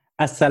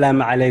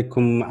Assalamu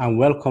alaikum and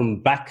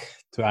welcome back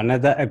to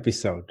another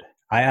episode.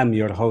 I am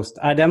your host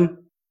Adam.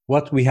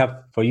 What we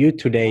have for you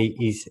today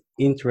is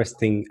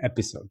interesting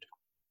episode.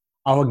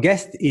 Our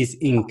guest is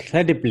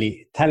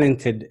incredibly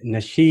talented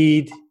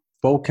nasheed,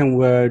 spoken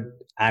word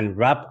and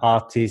rap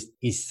artist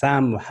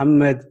Issam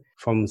Muhammad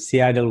from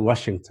Seattle,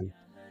 Washington.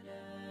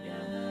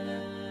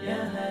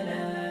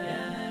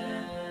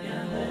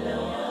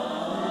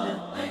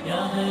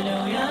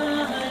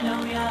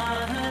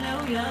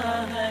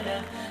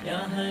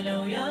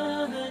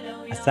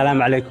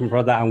 Assalamu alaikum,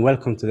 brother, and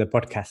welcome to the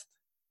podcast.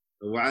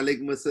 Wa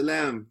alaikum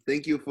assalam.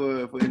 Thank you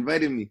for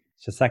inviting me.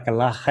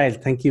 Jazakallah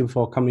khair. Thank you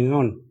for coming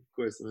on. Of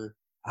course, man.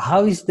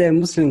 How is the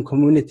Muslim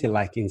community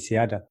like in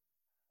Seattle?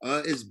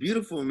 It's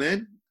beautiful,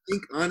 man. I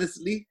think,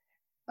 honestly,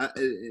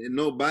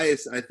 no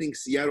bias, I think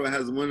Seattle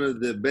has one of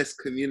the best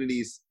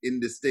communities in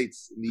the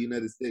States, in the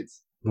United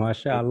States.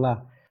 MashaAllah.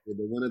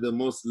 They're one of the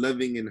most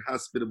loving and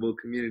hospitable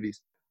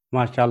communities.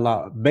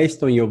 MashaAllah.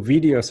 Based on your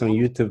videos on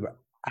YouTube,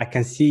 I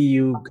can see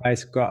you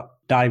guys got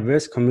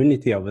diverse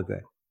community over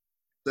there.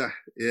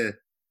 Yeah,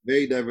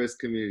 very diverse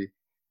community.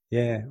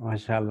 Yeah,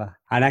 mashallah.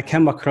 And I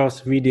came across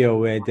video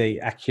where they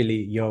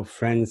actually, your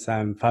friends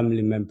and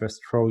family members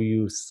throw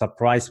you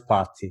surprise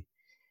party.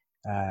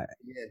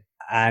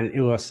 And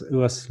it was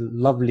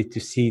lovely to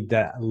see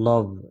the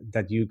love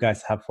that you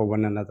guys have for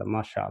one another,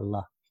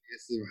 mashallah.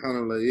 Yes,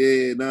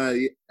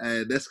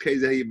 subhanAllah. That's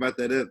crazy how you brought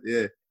that up.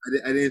 Yeah,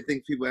 I didn't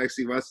think people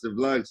actually watch the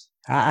vlogs.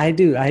 I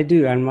do.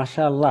 And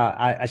mashallah,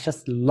 I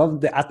just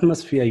love the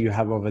atmosphere you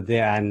have over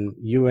there. And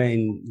you were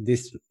in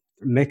this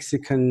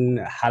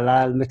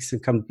halal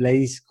Mexican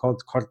place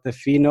called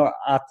Cortefino.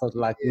 I thought,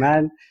 like,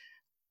 man,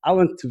 I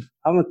want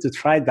to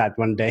try that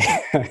one day.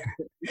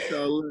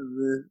 Inshallah,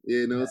 man.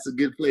 Yeah, it's a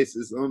good place.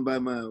 It's owned by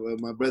my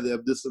brother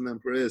Abdul Salam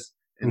Perez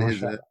and his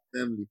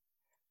family.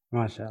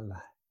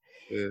 MashaAllah.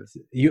 Yes.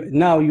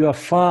 You are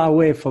far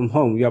away from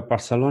home. You are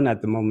Barcelona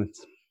at the moment.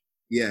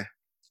 Yeah.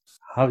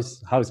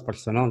 How's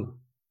Barcelona?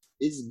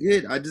 It's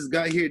good. I just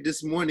got here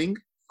this morning.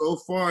 So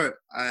far,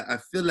 I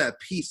feel at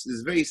peace.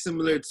 It's very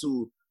similar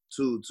to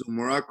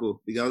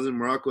Morocco, because I was in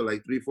Morocco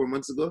like 3-4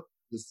 months ago.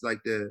 Just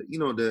like the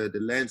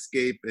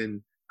landscape,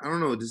 and I don't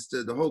know, just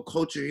the whole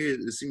culture here.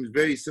 It seems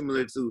very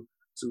similar to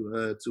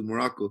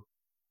Morocco.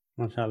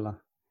 MashaAllah.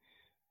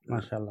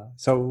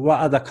 So, what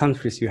other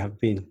countries you have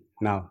been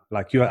now?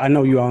 Like I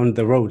know you are on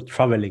the road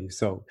traveling.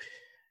 So,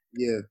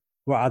 yeah.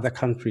 What other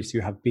countries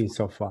you have been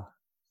so far?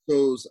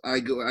 So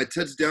I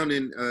touched down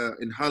in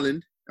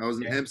Holland. I was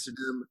in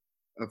Amsterdam.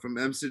 From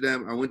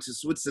Amsterdam, I went to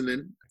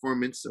Switzerland,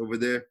 performance over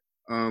there.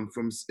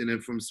 From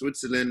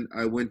Switzerland,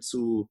 I went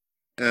to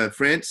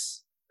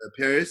France,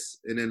 Paris,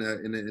 and then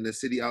in a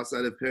city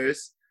outside of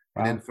Paris.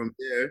 Wow. And then from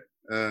there,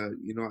 I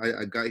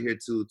got here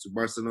to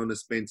Barcelona,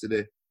 Spain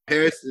today.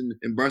 Paris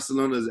and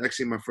Barcelona is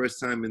actually my first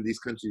time in these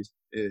countries,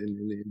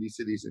 in these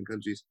cities and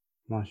countries.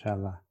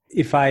 MashaAllah.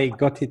 If I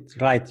got it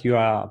right, you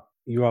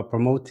are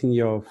promoting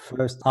your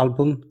first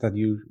album that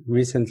you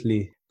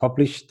recently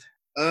published.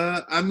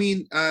 Like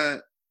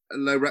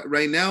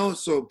right now,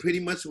 so pretty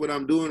much what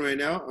I'm doing right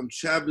now, I'm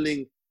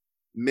traveling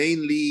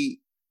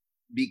mainly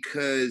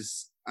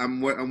because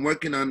I'm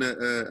working on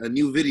a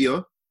new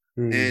video,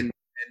 and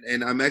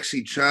I'm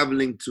actually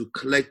traveling to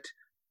collect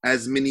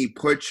as many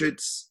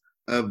portraits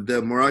of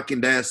the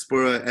Moroccan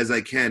diaspora as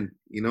I can,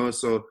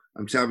 so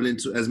I'm traveling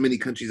to as many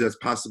countries as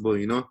possible,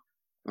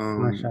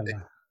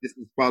 This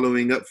is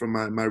following up from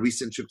my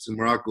recent trip to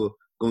Morocco,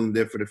 going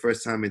there for the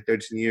first time in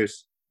 13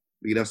 years,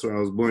 because that's where I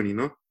was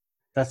born,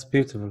 That's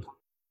beautiful.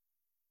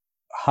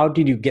 How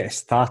did you get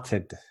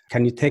started?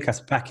 Can you take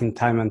us back in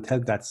time and tell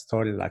that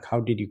story? Like, how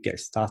did you get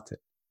started?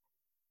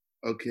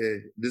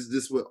 Okay,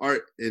 this with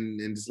art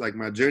and just like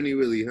my journey,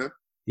 really, huh?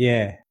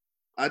 Yeah.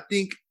 I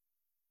think,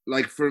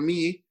 like, for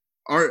me,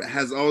 art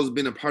has always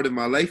been a part of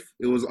my life.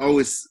 It was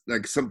always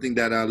like something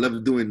that I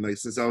loved doing, like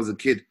since I was a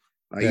kid.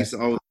 I used to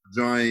always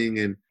drawing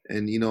and I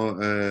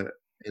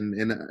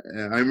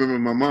remember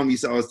my mom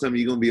used to always tell me,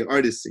 "You're gonna be an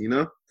artist,"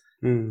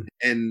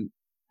 And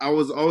I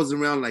was always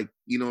around, like,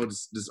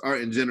 just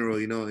art in general,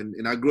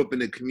 and I grew up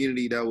in a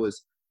community that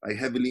was like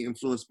heavily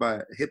influenced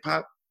by hip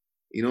hop,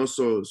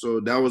 so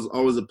that was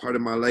always a part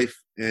of my life,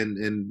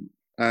 and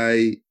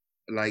I,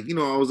 like,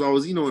 I was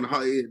always, in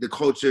the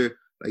culture,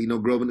 like,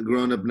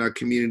 growing up in our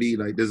community,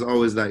 like there's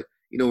always, like,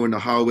 we're in the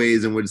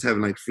hallways and we're just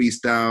having like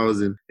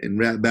freestyles and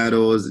rap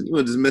battles and,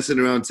 just messing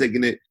around,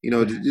 taking it,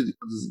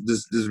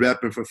 just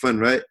rapping for fun,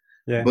 right?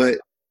 Yeah. But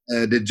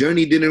the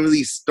journey didn't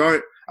really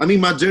start. I mean,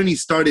 my journey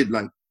started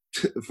like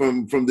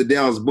from the day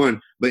I was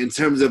born, but in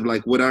terms of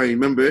like what I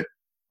remember,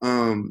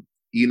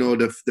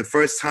 the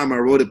first time I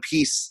wrote a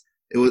piece,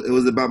 it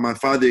was about my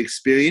father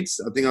experience.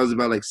 I think I was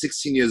about like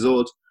 16 years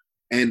old,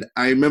 and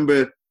I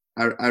remember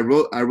I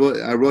wrote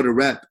a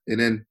rap, and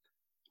then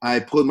I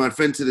pulled my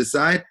friend to the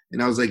side,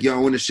 and I was like, "Yo, I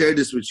want to share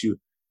this with you."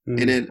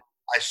 And then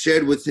I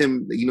shared with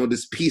him,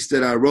 this piece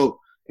that I wrote,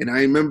 and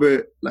I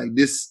remember like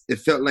this. It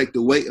felt like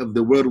the weight of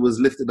the world was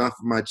lifted off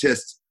of my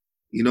chest,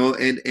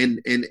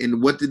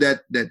 And what did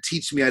that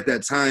teach me at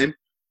that time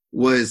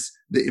was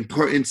the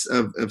importance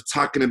of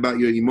talking about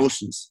your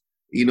emotions,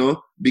 you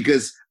know,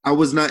 because I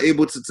was not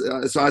able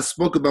to, so I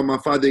spoke about my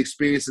father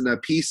experiencing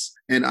that piece,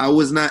 and I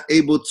was not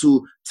able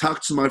to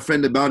talk to my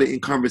friend about it in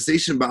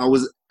conversation, but I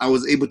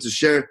was able to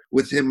share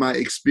with him my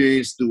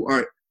experience through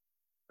art,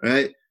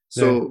 right? Yeah.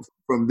 So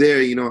from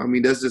there, you know, I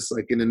mean, that's just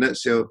like in a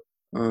nutshell,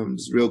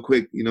 just real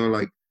quick, you know,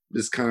 like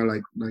just kind of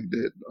like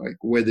the like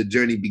where the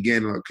journey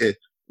began. Like, okay,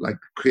 like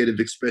creative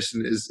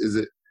expression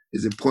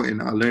is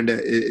important. I learned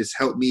that it's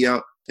helped me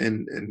out,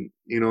 and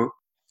you know,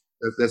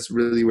 that's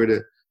really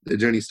where the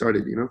journey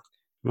started. You know.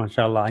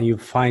 MashaAllah. And you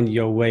find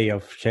your way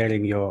of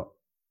sharing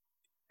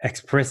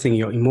expressing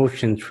your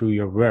emotion through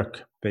your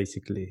work,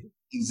 basically.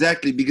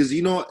 Exactly, because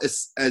you know,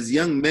 as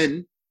young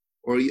men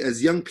or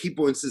as young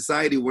people in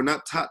society, we're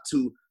not taught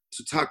to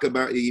talk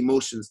about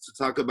emotions, to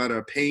talk about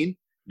our pain,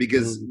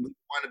 because Mm. we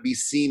want to be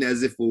seen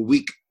as if we're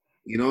weak,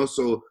 you know.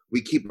 So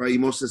we keep our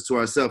emotions to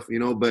ourselves, you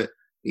know. But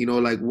you know,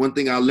 like one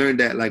thing I learned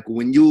that like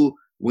when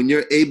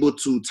you're able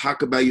to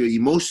talk about your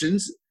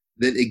emotions,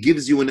 then it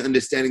gives you an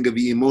understanding of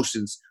your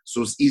emotions,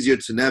 so it's easier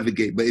to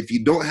navigate. But if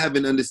you don't have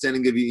an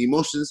understanding of your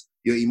emotions,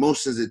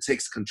 it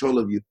takes control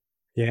of you.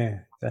 Yeah,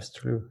 that's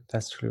true.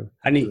 That's true.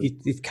 And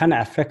it kind of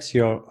affects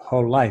your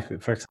whole life.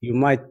 For example, you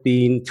might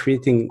be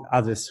treating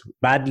others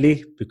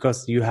badly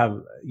because you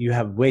have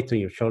weight on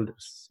your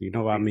shoulders. You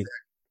know what I mean?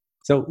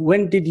 So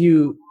when did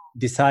you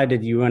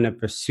decided you want to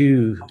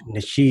pursue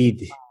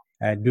nasheed,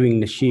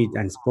 doing nasheed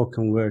and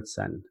spoken words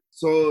and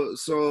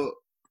So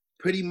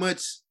pretty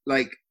much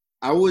like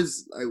I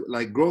was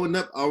like growing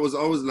up, I was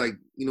always like,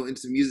 you know,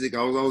 into music.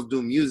 I was always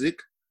doing music,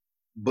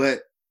 but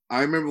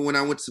I remember when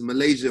I went to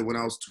Malaysia when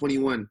I was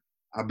 21.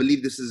 I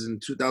believe this is in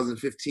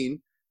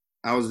 2015.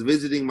 I was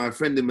visiting my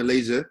friend in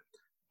Malaysia,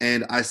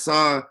 and I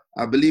saw,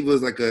 I believe it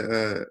was like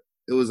I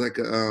was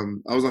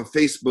on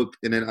Facebook,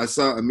 and then I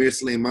saw Amir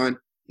Suleiman.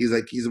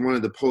 He's one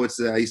of the poets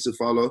that I used to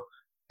follow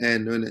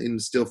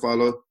and still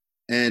follow.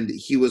 And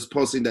he was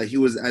posting that he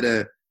was at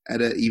a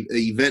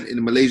event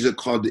in Malaysia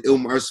called the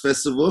Ilm Arts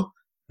Festival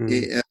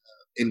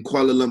in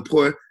Kuala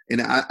Lumpur.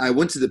 And I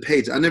went to the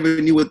page. I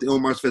never knew what the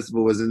Ilm Arts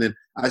Festival was. And then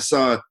I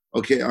saw,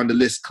 okay, on the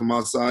list,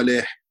 Kamal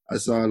Saleh. I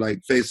saw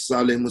like Faisal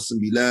Saleh, Muslim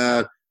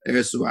Bilal,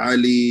 Ersu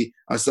Ali.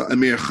 I saw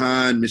Amir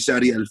Khan,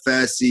 Mishari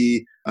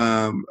Al-Fasi,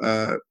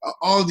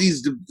 all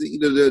these,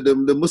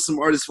 the Muslim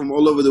artists from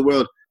all over the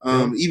world.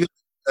 Even,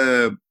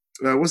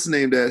 what's the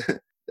name that,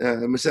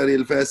 Mishari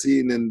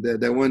Al-Fasi, and then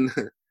that one,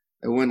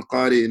 that one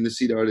Qari and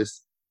Nasheed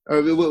artist.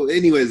 Well,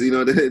 anyways, you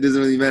know, it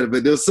doesn't really matter.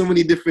 But there's so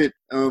many different,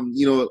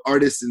 you know,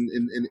 artists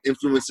and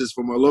influencers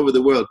from all over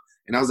the world.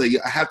 And I was like,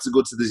 I have to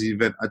go to this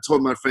event. I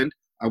told my friend,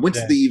 I went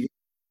to the event,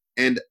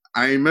 and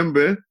I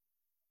remember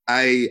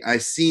I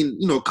seen,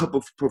 you know, a couple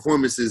of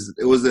performances.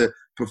 It was a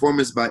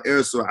performance by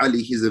Ersu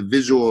Ali. He's a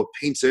visual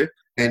painter,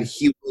 and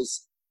he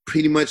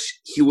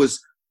was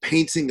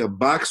painting a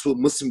box with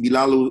Muslim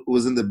Bilal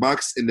was in the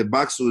box, and the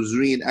box was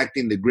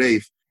reenacting the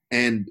grave.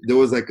 And there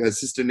was like a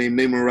sister named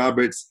Naima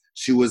Roberts.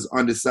 She was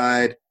on the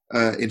side,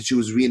 and she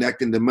was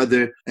reenacting the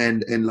mother,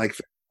 and like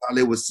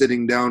Ali was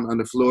sitting down on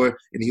the floor,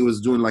 and he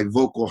was doing like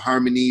vocal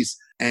harmonies.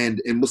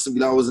 And Muslim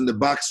Bilal was in the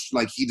box,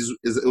 like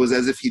it was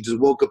as if he just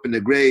woke up in the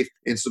grave.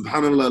 And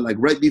subhanAllah, like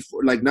right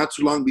before, like not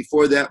too long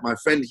before that, my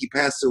friend, he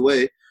passed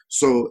away.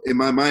 So in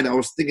my mind, I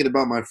was thinking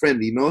about my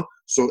friend, you know?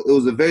 So it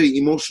was a very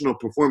emotional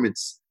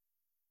performance.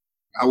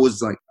 I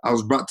was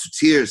brought to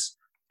tears.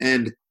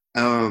 And,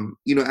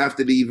 you know,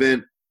 after the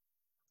event,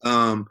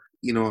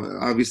 you know,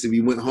 obviously we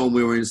went home,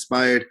 we were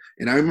inspired.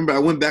 And I remember I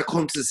went back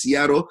home to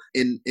Seattle,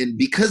 and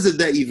because of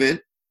that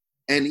event,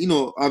 and, you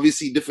know,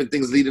 obviously different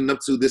things leading up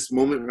to this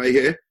moment right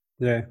here.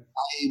 Yeah.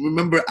 I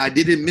remember I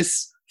didn't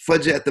miss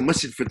Fajr at the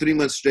masjid for 3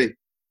 months straight.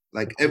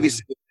 Like every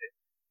single day.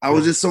 I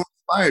was just so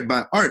inspired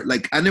by art.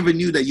 Like I never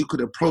knew that you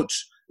could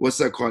approach, what's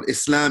that called,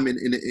 Islam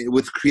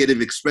with creative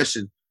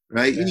expression,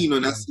 right? You know,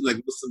 that's like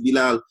Muslim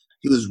Bilal,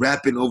 he was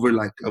rapping over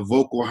like a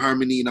vocal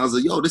harmony, and I was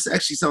like, yo, this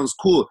actually sounds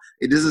cool.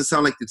 It doesn't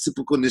sound like the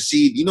typical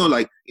nasheed, you know,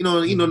 like, you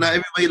know, not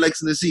everybody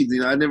likes nasheed. You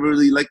know, I never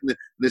really liked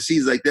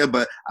nasheeds like that,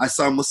 but I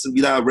saw Muslim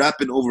Bilal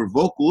rapping over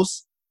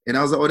vocals, and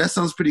I was like, oh, that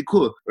sounds pretty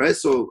cool, right?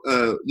 So,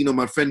 you know,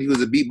 my friend, he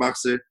was a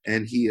beatboxer,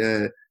 and he,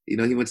 you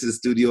know, he went to the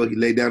studio, he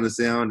laid down the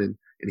sound, and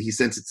he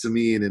sent it to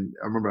me, and then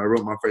I remember I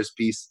wrote my first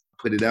piece,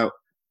 put it out,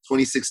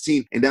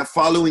 2016, and that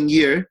following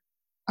year,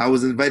 I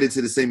was invited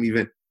to the same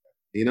event,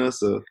 you know,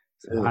 so.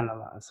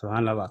 Subhanallah,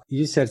 subhanallah.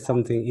 You said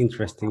something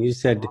interesting. You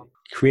said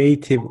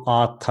creative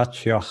art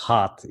touch your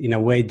heart in a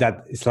way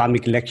that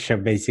Islamic lecture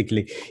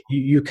basically,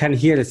 you can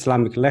hear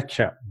Islamic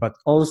lecture, but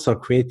also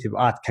creative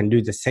art can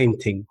do the same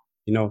thing,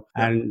 you know.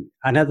 And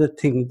another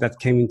thing that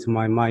came into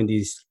my mind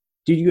is,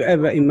 did you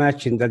ever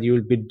imagine that you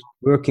will be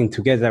working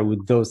together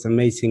with those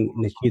amazing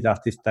nasheed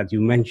artists that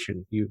you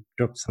mentioned? You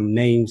dropped some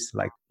names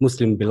like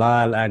Muslim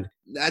Bilal, and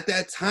at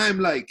that time,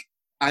 like,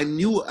 I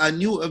knew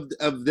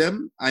of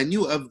them. I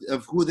knew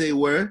of who they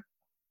were,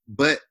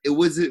 but it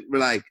wasn't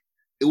like,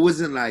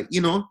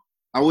 you know,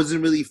 I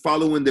wasn't really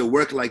following their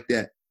work like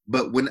that.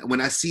 But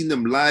when I seen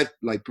them live,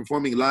 like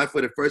performing live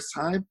for the first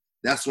time,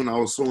 that's when I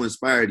was so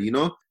inspired, you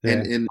know.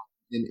 Yeah.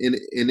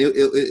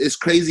 It's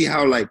crazy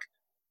how like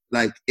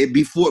it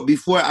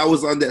before I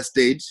was on that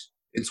stage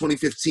in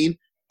 2015,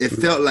 it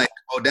felt like,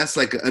 oh, that's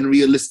like an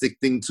unrealistic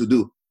thing to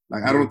do.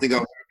 Like I don't think I'll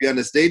ever be on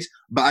the stage.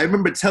 But I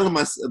remember I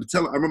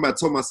remember I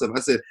told myself, I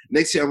said,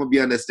 next year I'm gonna be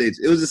on that stage.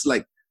 It was just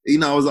like, you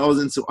know, I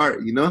was into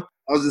art, you know.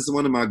 I was just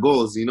one of my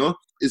goals, you know.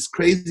 It's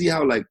crazy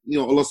how like, you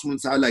know, Allah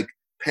subhanahu wa ta'ala like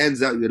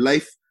pans out your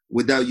life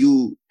without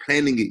you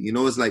planning it. You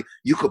know, it's like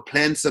you could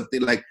plan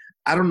something like,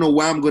 I don't know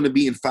where I'm gonna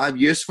be in 5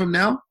 years from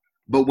now,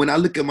 but when I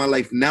look at my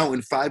life now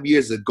and 5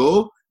 years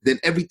ago, then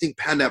everything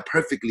panned out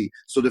perfectly.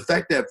 So the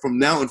fact that from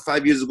now and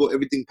 5 years ago,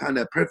 everything panned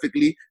out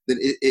perfectly, then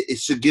it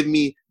should give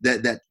me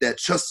that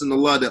trust in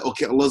Allah that,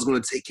 okay, Allah's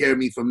going to take care of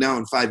me from now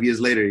and 5 years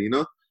later, you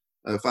know,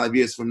 5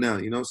 years from now,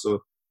 you know.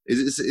 So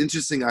it's an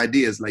interesting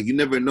idea. It's like you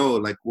never know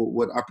like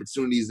what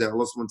opportunities that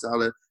Allah subhanahu wa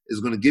ta'ala is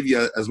going to give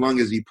you as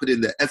long as you put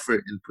in the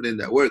effort and put in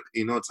that work,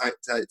 you know,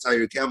 tie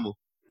your camel.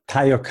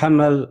 Tie your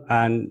camel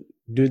and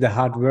do the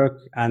hard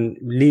work and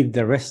leave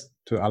the rest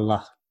to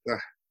Allah.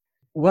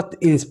 What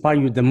inspired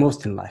you the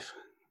most in life?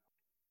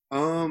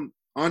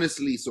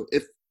 Honestly, so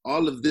if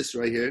all of this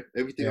right here,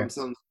 everything I'm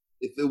telling,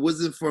 if it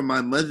wasn't for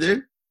my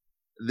mother,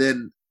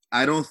 then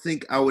I don't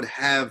think I would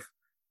have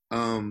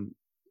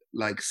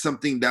like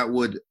something that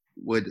would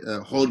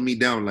hold me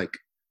down, like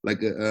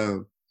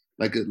a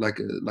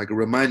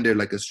reminder,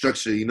 like a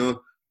structure, you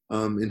know,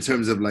 in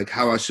terms of like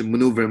how I should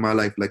maneuver in my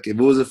life. Like if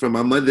it wasn't for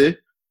my mother,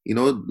 you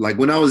know, like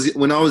when I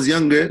was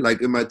younger,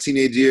 like in my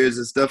teenage years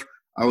and stuff,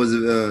 I was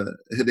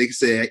they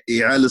say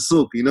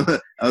soup, you know.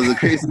 I was a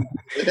crazy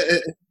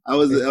I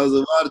was a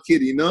wild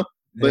kid, you know.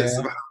 But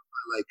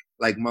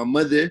like my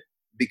mother,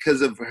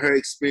 because of her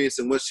experience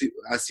and what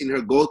I seen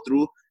her go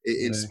through,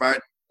 it inspired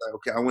me. Like,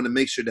 okay, I want to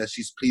make sure that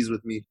she's pleased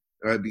with me,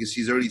 all right, because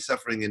she's already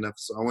suffering enough.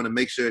 So I want to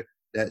make sure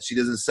that she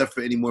doesn't suffer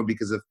anymore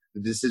because of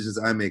the decisions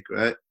I make,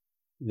 right?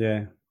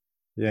 Yeah.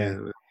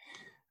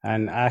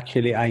 And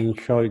actually I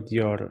enjoyed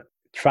your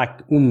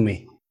track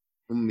Ummi.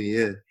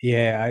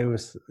 Yeah, it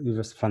was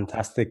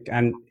fantastic.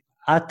 And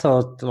I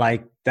thought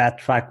like that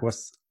track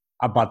was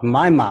about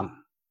my mom.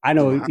 I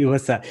know it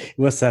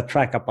was a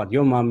track about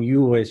your mom.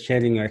 You were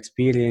sharing your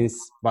experience,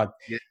 but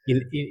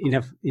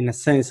in a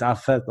sense, I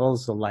felt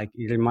also like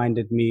it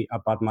reminded me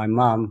about my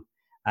mom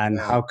and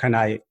how can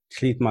I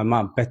treat my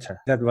mom better.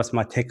 That was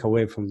my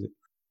takeaway from it.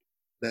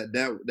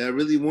 That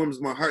really warms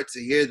my heart to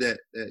hear that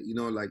you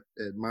know, like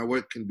my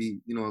work can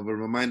be, you know, of a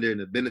reminder and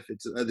a benefit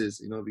to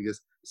others, you know,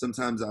 because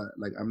sometimes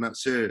I'm not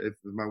sure if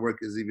my work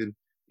is even,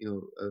 you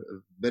know, a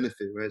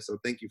benefit, right? So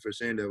thank you for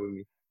sharing that with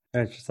me.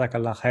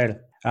 Jazakallah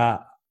khair.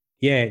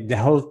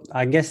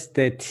 I guess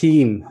the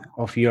theme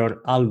of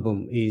your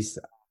album is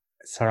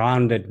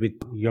surrounded with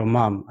your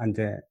mom and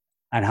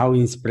how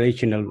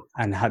inspirational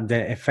and how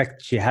the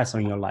effect she has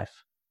on your life.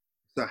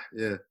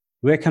 Yeah.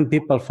 Where can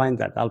people find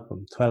that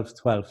album,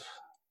 1212?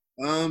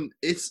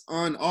 It's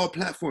on all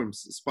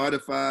platforms: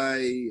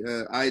 Spotify,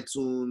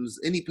 iTunes,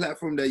 any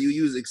platform that you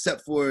use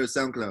except for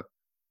SoundCloud.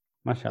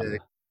 MashaAllah.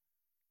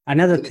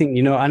 Another thing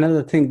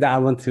that I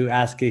want to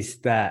ask is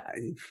that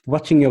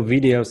watching your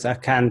videos, I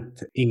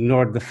can't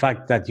ignore the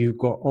fact that you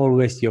got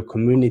always your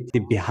community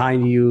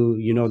behind you.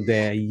 You know,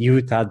 the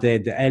youth are there,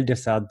 the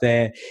elders are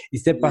there.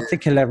 Is there a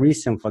particular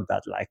reason for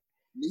that? Like,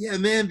 yeah,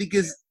 man,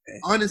 because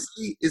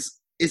honestly,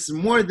 it's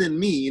more than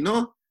me. You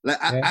know,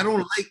 like I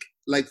don't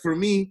like for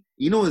me,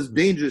 you know, it's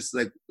dangerous.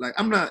 Like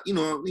I'm not,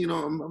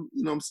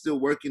 I'm still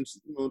working,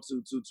 you know,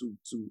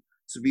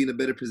 to be in a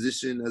better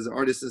position as an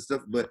artist and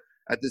stuff, but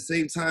at the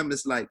same time,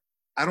 it's like,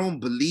 I don't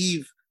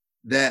believe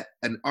that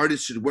an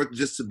artist should work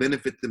just to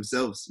benefit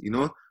themselves, you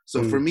know?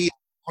 So for me, it's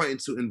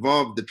important to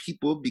involve the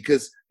people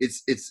because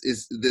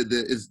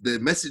the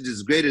message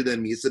is greater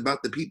than me. It's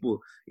about the people,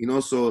 you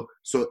know? So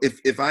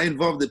if I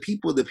involve the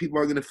people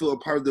are going to feel a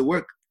part of the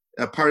work,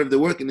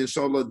 and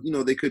inshallah, you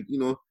know, they could, you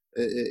know,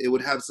 it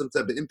would have some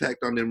type of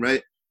impact on them,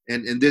 right?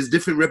 And there's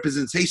different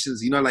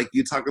representations, you know, like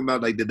you're talking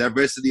about like the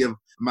diversity of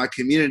my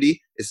community.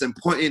 It's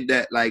important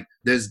that like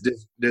there's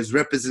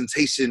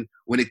representation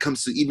when it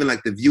comes to even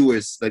like the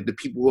viewers, like the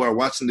people who are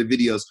watching the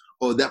videos.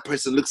 Oh, that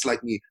person looks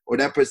like me, or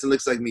that person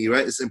looks like me,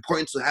 right? It's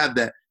important to have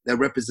that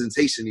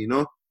representation, you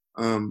know.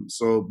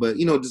 So, but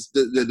you know, just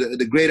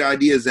the greater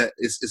idea is that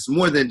it's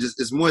more than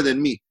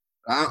me.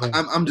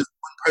 I'm just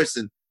one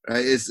person,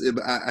 right?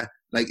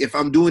 Like if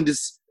I'm doing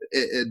this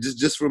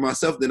just for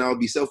myself, then I'll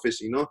be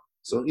selfish, you know.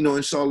 So, you know,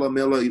 inshallah,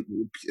 may Allah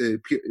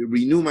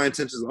renew my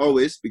intentions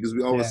always, because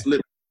we always slip.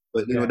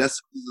 But, you know, that's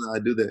the reason I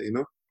do that, you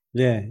know?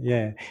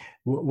 Yeah.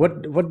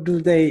 What do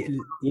they,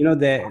 you know,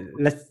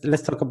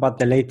 let's talk about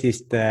the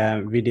latest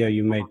video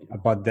you made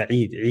about the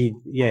Eid.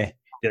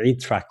 The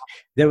Eid track.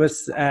 There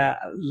was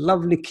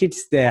lovely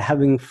kids there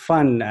having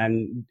fun.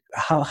 And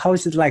how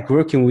is it like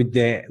working with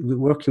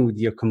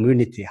your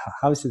community?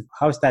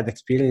 How's that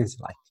experience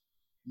like?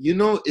 You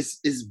know,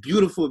 it's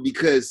beautiful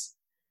because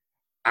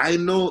I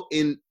know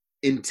in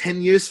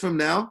 10 years from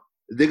now,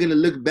 they're going to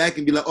look back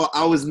and be like, oh,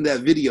 I was in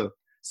that video.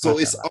 So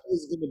it's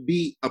always going to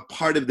be a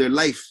part of their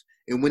life.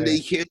 And when Yeah. they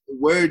hear the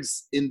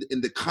words in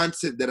the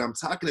content that I'm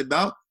talking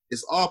about,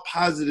 it's all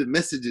positive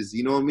messages,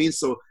 you know what I mean?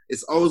 So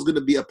it's always going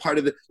to be a part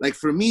of it. Like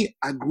for me,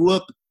 I grew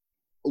up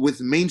with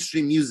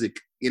mainstream music,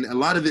 and a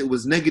lot of it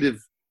was negative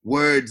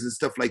words and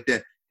stuff like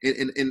that.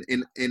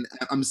 And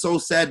I'm so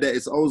sad that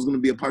it's always going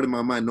to be a part of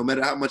my mind, no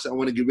matter how much I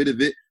want to get rid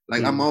of it.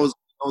 Like I'm always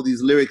all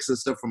these lyrics and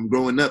stuff from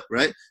growing up,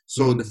 right?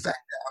 So the fact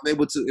that I'm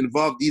able to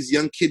involve these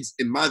young kids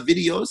in my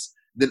videos,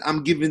 then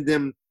I'm giving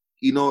them,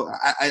 you know,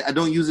 I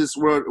don't use this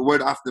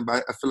word often,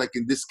 but I feel like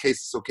in this case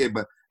it's okay,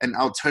 but an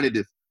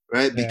alternative,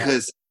 right? Yeah.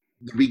 Because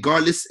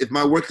regardless, if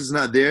my work is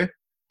not there,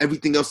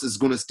 everything else is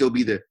going to still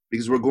be there,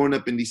 because we're growing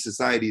up in these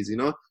societies, you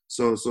know?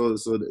 So,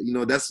 you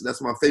know,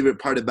 that's my favorite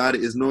part about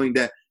it, is knowing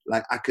that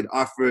like I could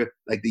offer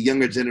like the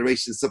younger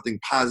generation something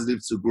positive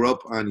to grow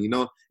up on, you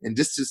know, and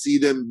just to see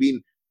them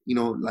being, you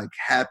know, like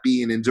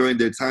happy and enjoying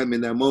their time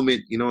in that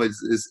moment, you know,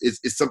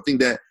 it's something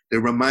that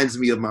reminds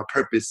me of my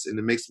purpose, and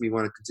it makes me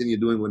want to continue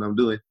doing what I'm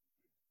doing.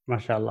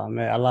 MashaAllah,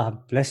 may Allah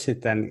bless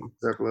it. And,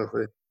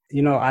 Exactly.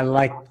 you know, I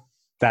like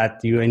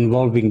that you're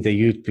involving the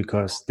youth,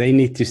 because they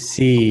need to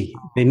see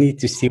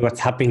what's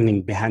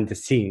happening behind the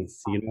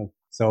scenes, you know,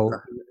 so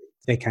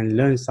they can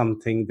learn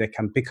something, they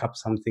can pick up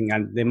something,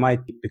 and they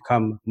might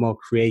become more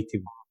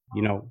creative,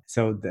 you know.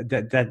 So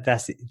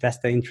that's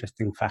the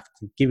interesting fact,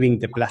 giving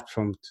the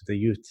platform to the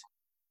youth.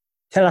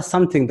 Tell us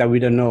something that we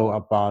don't know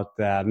about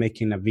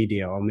making a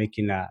video or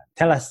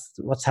tell us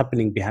what's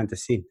happening behind the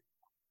scene.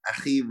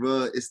 Akhi,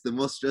 bro, it's the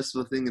most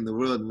stressful thing in the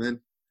world,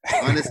 man.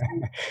 Honestly,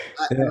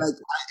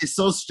 it's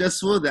so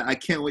stressful that I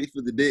can't wait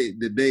for the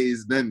day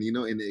is done, you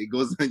know, and it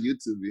goes on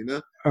YouTube, you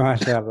know.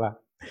 MashaAllah.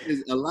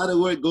 A lot of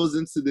work goes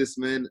into this,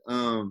 man.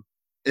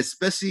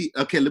 Especially,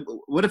 okay,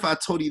 what if I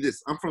told you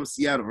this? I'm from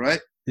Seattle,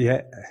 right?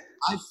 Yeah.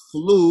 I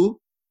flew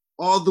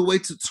all the way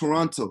to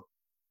Toronto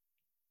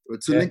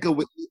to link up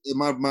with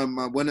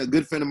a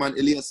good friend of mine,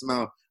 Ilyas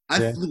Mao.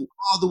 I flew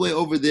all the way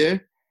over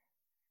there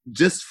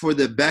just for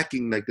the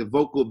backing, like the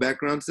vocal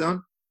background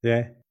sound.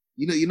 Yeah.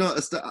 You know,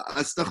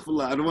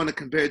 astaghfirullah, I don't want to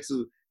compare it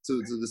to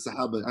the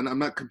Sahaba. I'm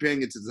not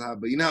comparing it to the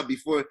Sahaba. You know how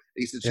before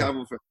they used to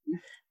travel for,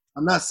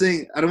 I'm not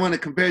saying, I don't want to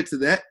compare it to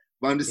that,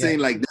 but I'm just saying,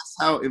 like, that's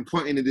how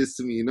important it is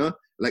to me, you know?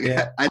 Like,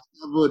 I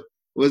traveled,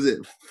 was it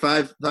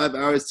 5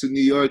 hours to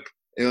New York,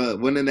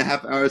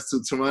 1.5 hours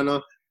to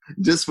Toronto,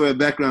 just for a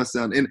background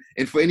sound.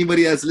 And for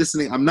anybody that's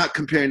listening, I'm not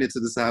comparing it to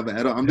the Sahaba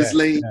at all. I'm just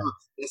letting you know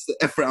that's the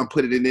effort I'm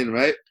putting it in,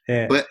 right?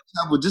 Yeah. But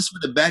I traveled just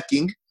for the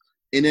backing.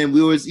 And then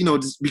we was, you know,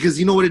 just because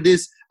you know what it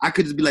is, I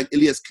could just be like,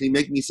 Ilyas, can you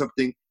make me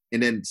something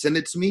and then send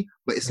it to me?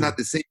 But it's not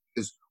the same,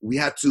 because we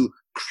had to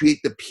create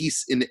the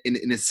piece in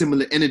a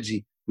similar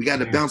energy. We got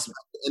to bounce back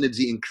the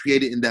energy and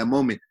create it in that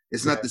moment.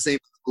 It's not the same.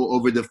 Go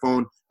over the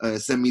phone,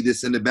 send me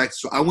this, send it back.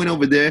 So I went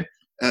over there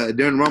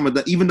during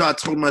Ramadan, even though I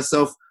told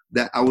myself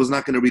that I was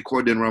not going to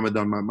record during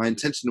Ramadan. My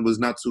intention was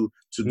not to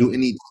do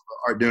any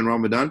art during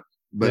Ramadan,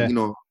 but you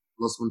know,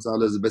 Allah subhanahu wa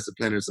ta'ala is the best of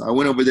planners. So I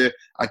went over there,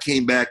 I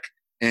came back,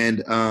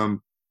 and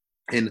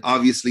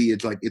obviously it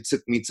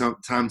took me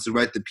time to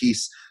write the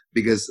piece,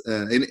 because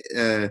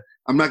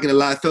I'm not gonna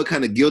lie, I felt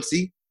kind of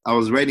guilty. I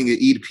was writing an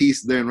Eid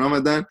piece during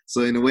Ramadan,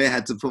 so in a way I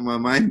had to put my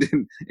mind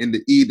in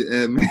the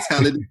Eid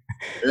mentality.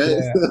 Right?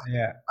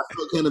 I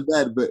felt kind of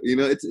bad, but you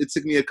know, it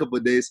took me a couple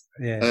of days.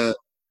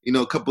 You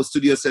know, a couple of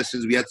studio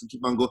sessions we had to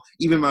keep on going.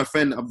 Even my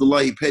friend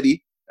Abdullahi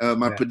Petty,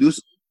 my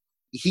producer,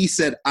 he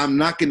said, I'm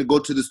not gonna go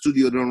to the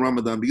studio during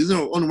Ramadan, because you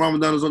know, on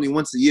Ramadan is only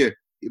once a year.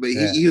 But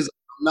he was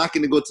not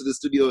going to go to the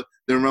studio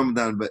during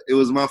Ramadan, but it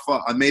was my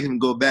fault. I made him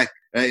go back,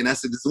 right? And I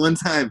said, this one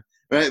time,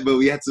 right? But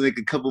we had to make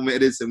a couple more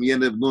edits, and we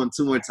ended up going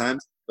 2 more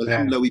times. But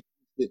alhamdulillah, we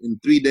did it in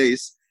 3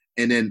 days.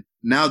 And then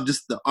now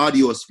just the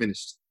audio is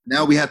finished.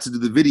 Now we had to do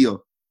the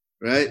video,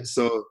 right?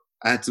 So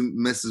I had to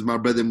message my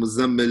brother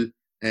Muzammil,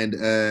 and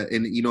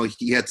you know,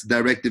 he had to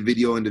direct the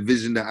video and the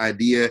vision, the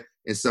idea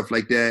and stuff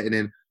like that. And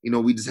then, you know,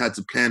 we just had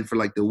to plan for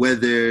like the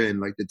weather and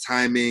like the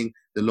timing,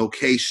 the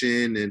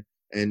location,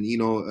 and you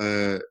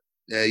know,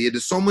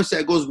 there's so much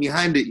that goes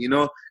behind it, you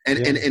know,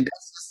 and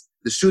that's just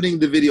the shooting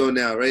the video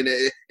now, right?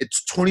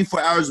 It's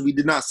 24 hours we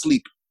did not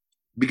sleep,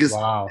 because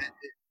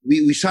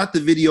we shot the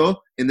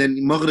video, and then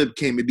Maghrib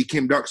came, it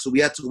became dark, so we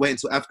had to wait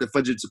until after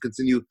Fajr to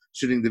continue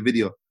shooting the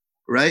video,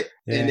 right?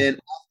 And then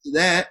after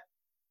that,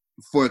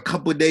 for a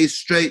couple of days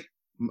straight,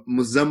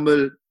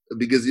 Muzammil,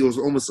 because it was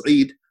almost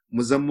Eid,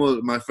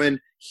 Muzammil, my friend,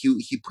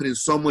 he put in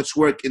so much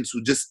work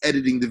into just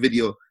editing the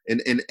video,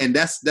 and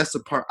that's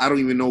the part I don't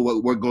even know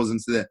what work goes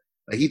into that.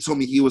 Like, he told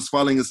me he was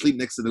falling asleep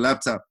next to the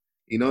laptop,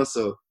 you know,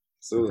 so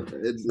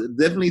it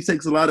definitely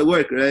takes a lot of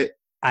work, right?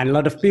 And a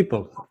lot of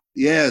people.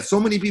 Yeah, so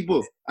many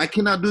people. I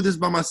cannot do this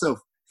by myself.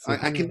 I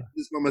cannot do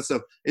this by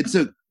myself. It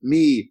took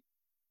me,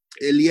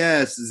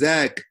 Ilyas,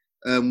 Zach,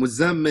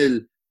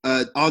 Muzammil,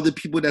 all the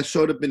people that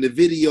showed up in the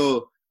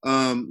video,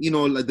 you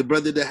know, like the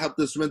brother that helped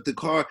us rent the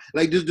car.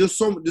 Like, there's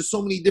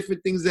so many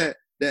different things that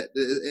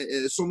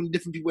so many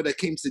different people that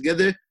came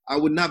together. I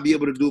would not be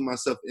able to do it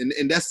myself,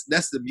 and that's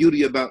the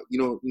beauty about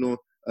you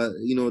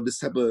know this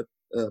type of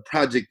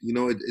project. You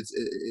know,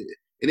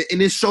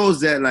 it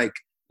shows that like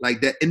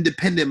like that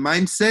independent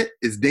mindset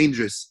is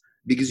dangerous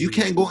because you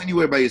can't go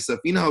anywhere by yourself.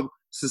 You know how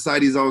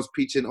society is always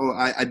preaching, oh,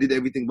 I did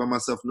everything by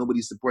myself,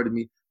 nobody supported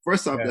me.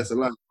 First off, that's a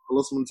lie.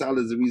 Allah subhanahu wa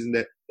ta'ala is the reason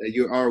that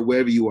you are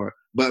wherever you are.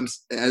 But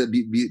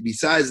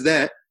besides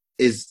that,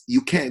 is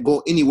you can't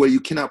go anywhere, you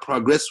cannot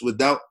progress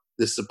without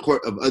the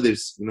support of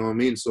others. You know what I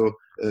mean? So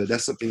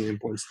that's something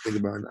important to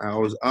think about. And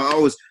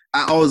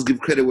I always give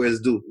credit where it's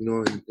due. You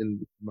know,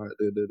 and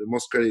the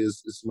most credit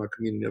is my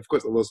community. Of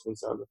course, Allah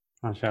subhanahu wa ta'ala.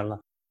 MashaAllah.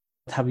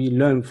 What have you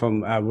learned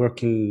from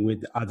working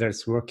with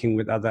others, working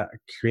with other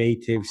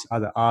creatives,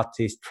 other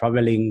artists,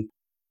 traveling?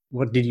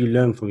 What did you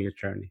learn from your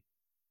journey?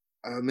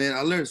 Man,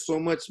 I learned so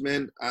much,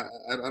 man. I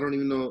don't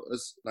even know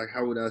like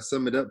how would I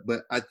sum it up,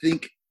 but I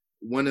think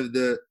one of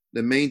the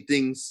main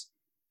things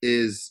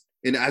is,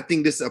 and I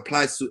think this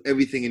applies to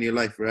everything in your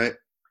life, right?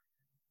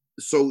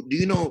 So do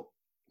you know,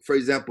 for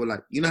example,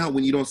 like, you know how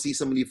when you don't see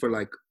somebody for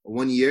like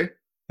 1 year,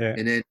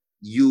 and then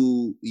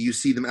you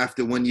see them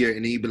after 1 year,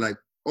 and then you be like,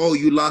 oh,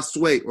 you lost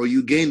weight or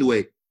you gained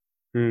weight.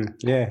 If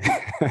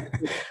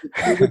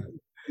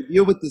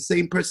you're with the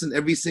same person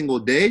every single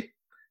day,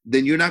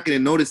 then you're not going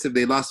to notice if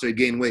they lost or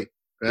gained weight,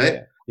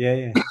 right?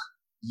 Yeah.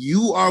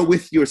 You are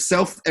with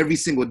yourself every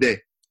single day.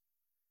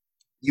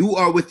 You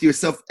are with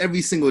yourself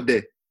every single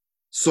day.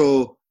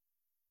 So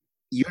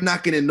you're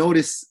not going to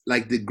notice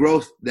like the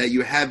growth that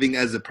you're having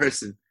as a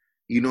person.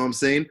 You know what I'm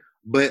saying?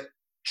 But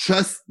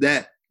trust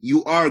that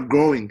you are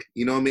growing.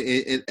 You know what I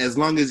mean? And as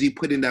long as you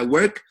put in that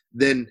work,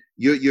 then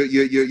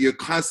you're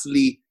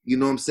constantly, you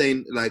know what I'm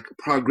saying, like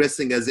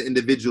progressing as an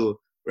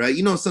individual, right?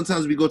 You know,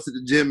 sometimes we go to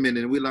the gym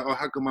and we're like, oh,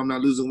 how come I'm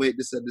not losing weight?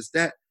 This,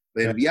 that.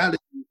 But in reality,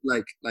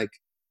 like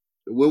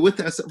we're with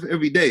ourselves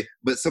every day,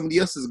 but somebody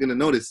else is gonna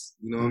notice.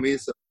 You know what I mean?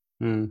 So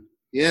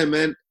yeah,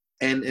 man.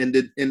 And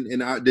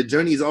the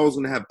journey is always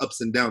gonna have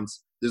ups and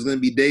downs. There's gonna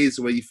be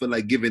days where you feel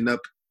like giving up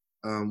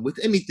with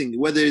anything,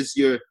 whether it's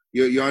you're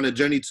on a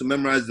journey to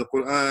memorize the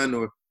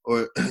Quran,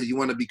 or you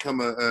want to become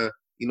a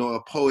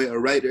poet, a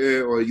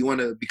writer, or you want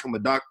to become a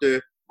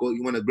doctor,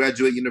 you want to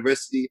graduate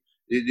university.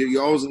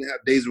 You're always gonna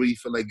have days where you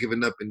feel like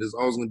giving up, and there's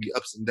always gonna be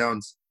ups and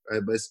downs,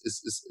 right? But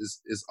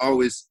it's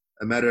always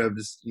a matter of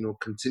just, you know,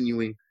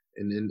 continuing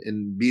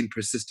and being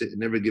persistent and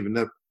never giving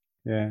up.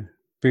 Yeah,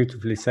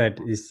 beautifully said.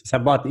 It's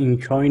about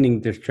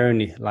enjoying the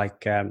journey.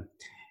 Like,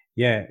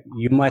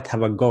 you might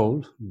have a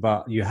goal,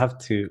 but you have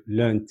to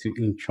learn to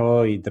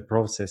enjoy the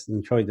process,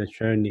 enjoy the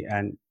journey,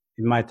 and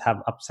it might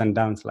have ups and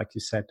downs, like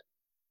you said.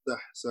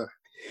 So,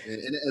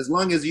 and as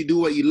long as you do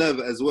what you love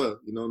as well,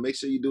 you know, make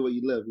sure you do what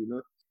you love, you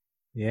know.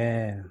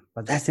 Yeah,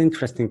 but that's an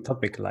interesting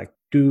topic, like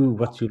do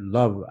what you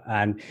love.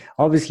 And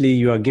obviously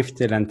you are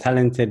gifted and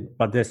talented,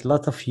 but there's a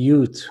lot of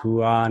youth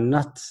who are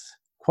not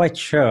quite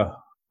sure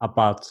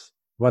about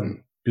what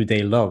do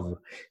they love.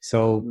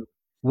 So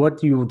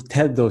what you would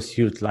tell those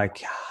youth, like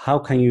how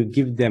can you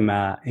give them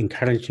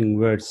encouraging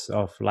words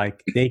of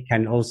like they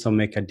can also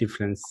make a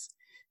difference?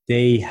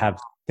 They have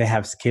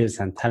skills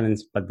and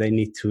talents, but they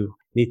need to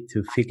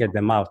figure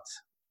them out.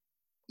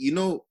 You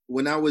know,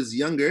 when I was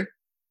younger,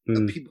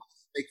 people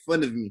make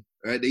fun of me,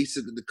 right? They used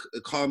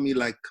to call me,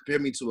 like, compare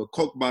me to a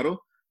Coke bottle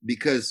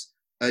because,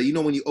 you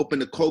know, when you open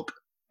the Coke,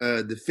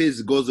 the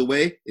fizz goes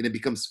away and it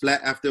becomes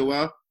flat after a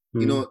while,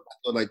 you know,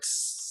 like,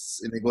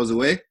 and it goes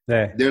away.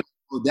 Yeah.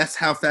 That's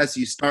how fast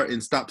you start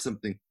and stop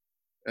something.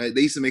 Right?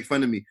 They used to make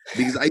fun of me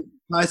because I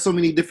tried so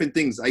many different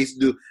things. I used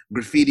to do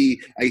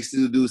graffiti. I used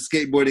to do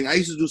skateboarding. I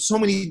used to do so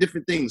many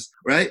different things,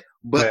 right?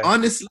 But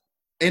honestly,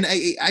 and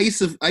I used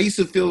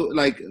to feel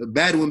like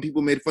bad when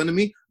people made fun of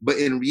me. But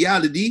in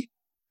reality,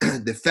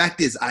 the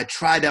fact is, I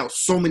tried out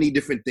so many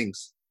different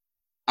things.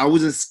 I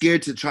wasn't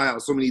scared to try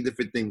out so many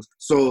different things.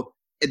 So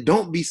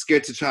don't be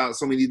scared to try out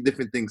so many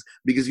different things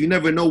because you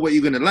never know what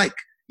you're gonna like.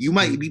 You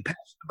might be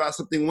passionate about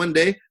something one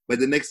day, but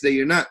the next day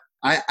you're not.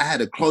 I had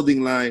a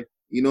clothing line,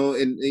 you know,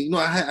 and you know,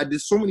 I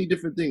did so many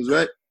different things,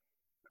 right?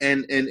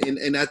 And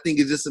I think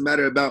it's just a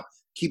matter about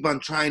keep on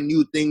trying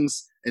new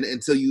things and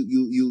until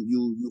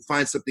you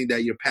find something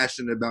that you're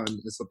passionate about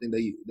and something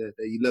that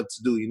you love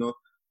to do, you know.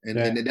 And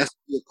that's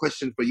a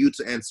question for you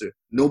to answer.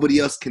 Nobody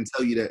else can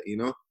tell you that, you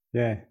know.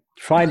 Yeah,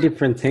 try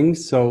different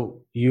things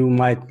so you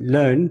might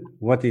learn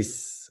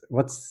what's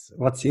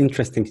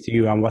interesting to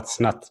you and what's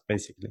not,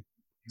 basically.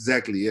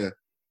 Exactly. Yeah.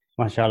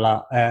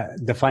 MashaAllah.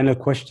 The final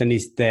question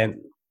is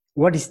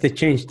what is the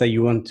change that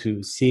you want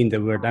to see in the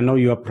world? I know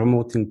you are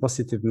promoting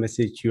positive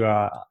message. You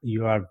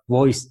are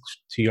voice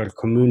to your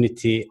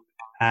community,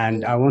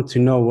 and I want to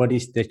know what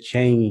is the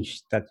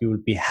change that you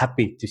will be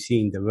happy to see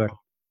in the world.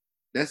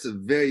 That's a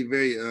very,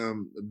 very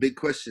big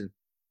question.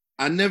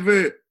 I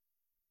never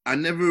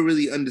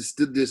really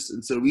understood this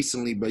until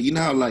recently. But you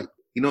know how, like,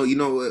 you know,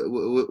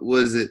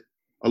 what is it?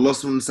 Allah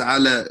subhanahu wa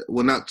ta'ala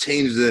will not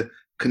change the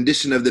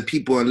condition of the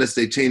people unless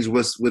they change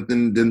what's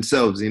within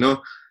themselves, you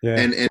know? Yeah.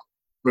 And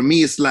for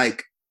me, it's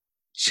like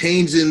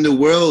changing the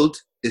world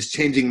is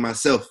changing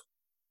myself,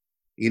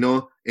 you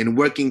know, and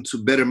working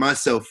to better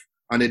myself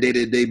on a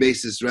day-to-day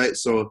basis, right?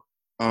 So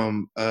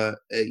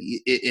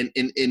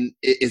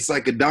it's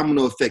like a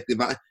domino effect.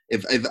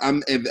 If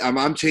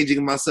I'm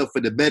changing myself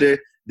for the better,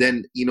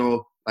 then, you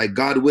know, like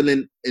God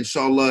willing,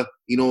 inshallah,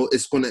 you know,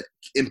 it's going to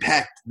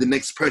impact the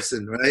next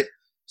person, right?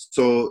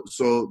 So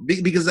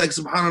because like,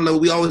 subhanAllah,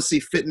 we always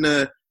see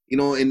fitna, you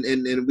know,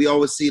 and we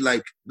always see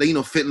like, you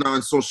know, fitna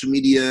on social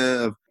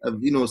media of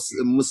you know,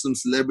 Muslim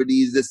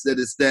celebrities, this,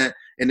 that.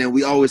 And then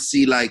we always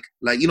see like,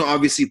 you know,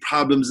 obviously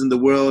problems in the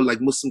world, like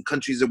Muslim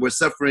countries that we're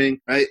suffering,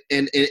 right?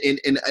 And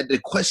the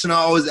question I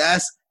always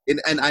ask,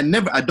 and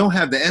I don't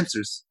have the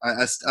answers.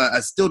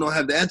 I still don't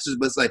have the answers,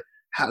 but it's like,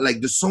 how,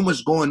 like, there's so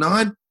much going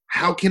on.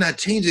 How can I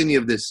change any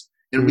of this?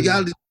 In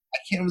reality, I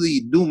can't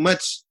really do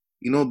much,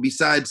 you know,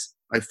 besides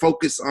like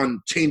focus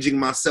on changing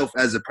myself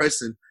as a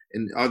person.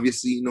 And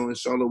obviously, you know,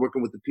 inshallah,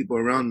 working with the people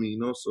around me, you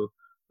know. So,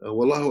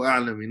 wallahu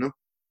a'lam, you know.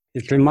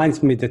 It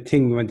reminds me the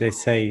thing when they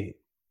say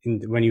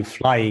when you're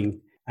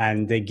flying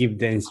and they give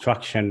the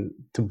instruction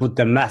to put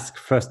the mask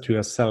first to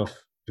yourself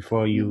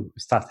before you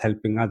start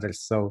helping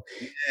others. So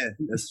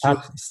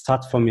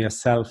start from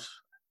yourself,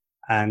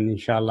 and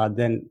inshallah,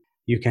 then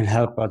you can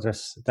help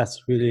others.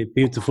 That's really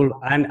beautiful.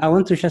 And I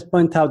want to just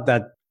point out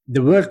that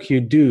the work you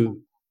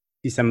do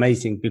is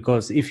amazing,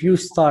 because if you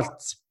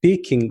start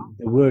speaking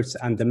the words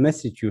and the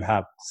message you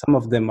have, some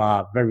of them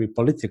are very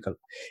political.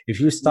 If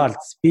you start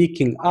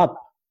speaking up,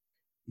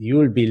 you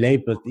will be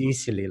labeled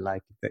easily,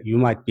 like you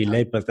might be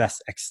labeled as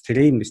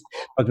extremist.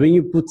 But when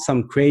you put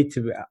some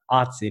creative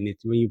arts in it,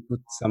 when you put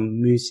some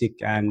music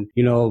and,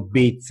 you know,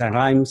 beats and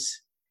rhymes,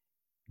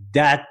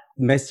 that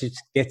message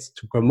gets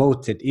to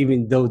promoted,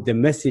 even though the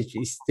message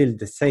is still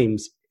the same.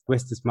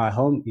 West is my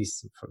home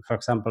is, for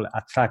example,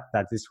 a track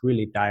that is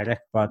really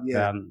direct, but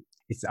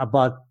it's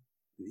about,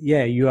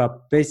 you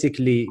are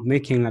basically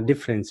making a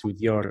difference with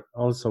your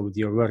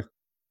work.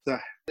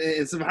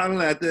 And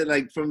subhanAllah, I think,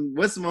 like, from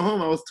West of my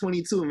home, I was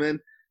 22, man.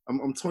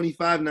 I'm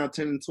 25 now,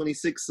 turning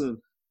 26 soon.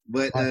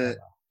 But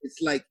it's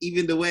like,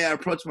 even the way I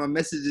approach my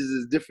messages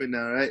is different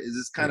now, right? It's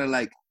just kind of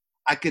like,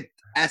 I could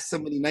ask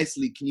somebody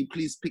nicely, can you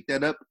please pick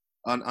that up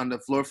on the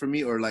floor for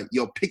me? Or like,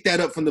 yo, pick that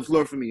up from the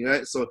floor for me,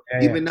 right? So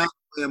even now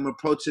I'm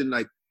approaching,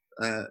 like,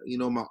 you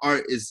know, my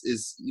art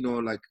is, you know,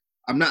 like,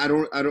 I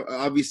don't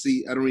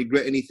obviously, I don't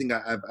regret anything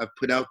I've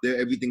put out there.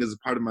 Everything is a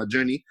part of my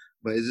journey.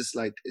 But it's just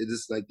like,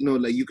 you know,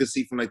 like you can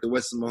see from like the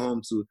West of my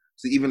home to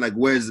even like,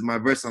 where's my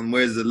verse on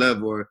Where's the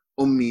Love or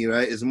Ummi,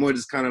 right? It's more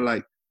just kind of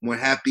like more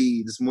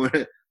happy, just more,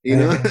 you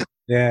know?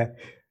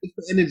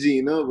 Energy,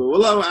 you know? But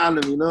wallahu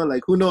alam, you know?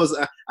 Like, who knows?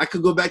 I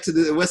could go back to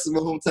the West of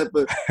my home type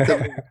of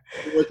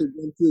work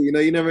again too, you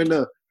know? You never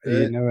know.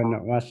 You never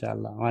know.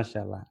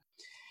 MashaAllah.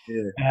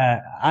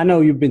 Yeah. I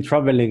know you've been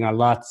traveling a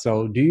lot.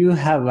 So do you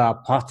have a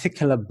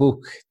particular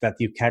book that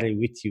you carry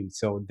with you?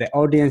 So the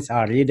audience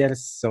are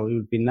readers. So it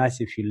would be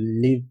nice if you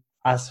leave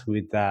us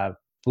with a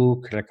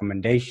book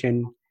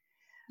recommendation.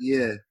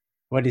 Yeah.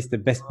 What is the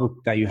best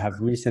book that you have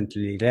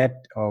recently read,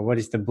 or what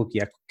is the book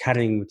you're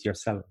carrying with you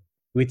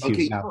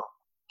now?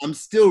 I'm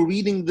still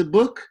reading the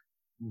book,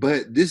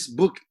 but this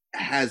book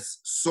has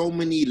so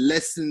many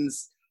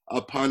lessons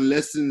upon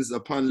lessons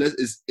upon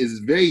lessons. It's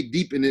very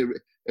deep, and it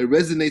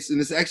resonates,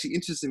 and it's actually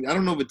interesting. I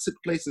don't know if it took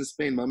place in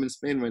Spain, but I'm in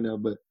Spain right now.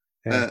 But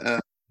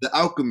The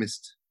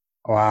Alchemist.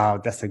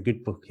 Wow, that's a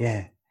good book.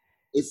 Yeah,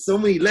 it's so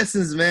many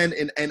lessons, man,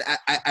 and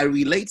I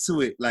relate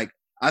to it. Like,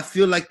 I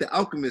feel like The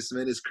Alchemist,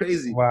 man. It's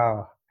crazy.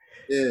 Wow.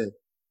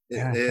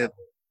 Yeah.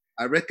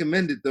 I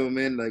recommend it though,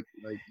 man. Like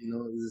you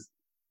know,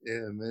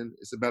 man.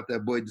 It's about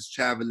that boy just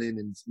traveling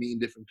and just meeting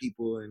different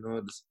people, and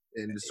all this,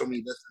 and there's so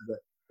many lessons that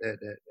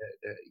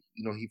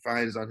you know he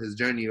finds on his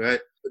journey, right?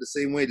 But the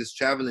same way, just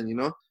traveling, you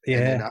know.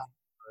 Yeah,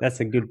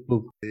 that's a good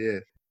book. Yeah.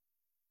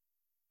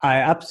 I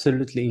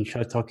absolutely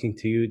enjoy talking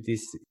to you.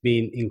 This has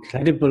been an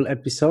incredible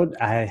episode.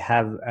 I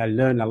have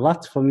learned a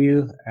lot from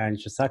you, and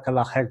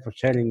Jazakallah khair for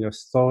sharing your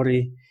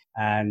story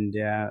and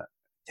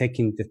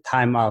taking the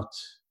time out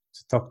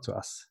to talk to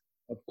us.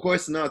 Of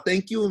course, no.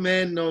 Thank you,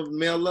 man. No,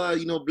 may Allah,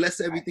 you know, bless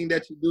everything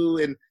that you do,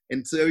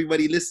 and to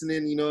everybody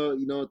listening, you know,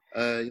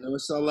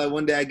 inshallah,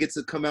 one day I get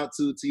to come out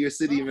to your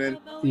city, man.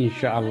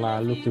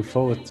 Inshallah, looking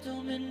forward.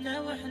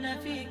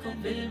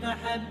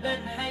 بالمحبة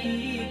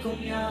نحييكم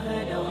يا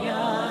هلا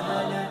ويا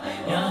هلا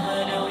يا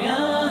هلا ويا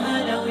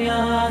هلا ويا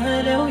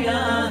هلا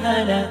ويا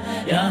هلا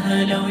يا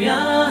هلا ويا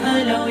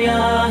هلا ويا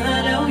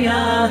هلا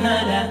ويا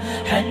هلا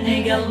حن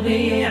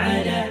قلبي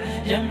على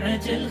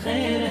جمعة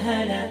الخير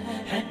هلا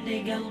حن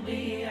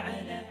قلبي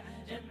على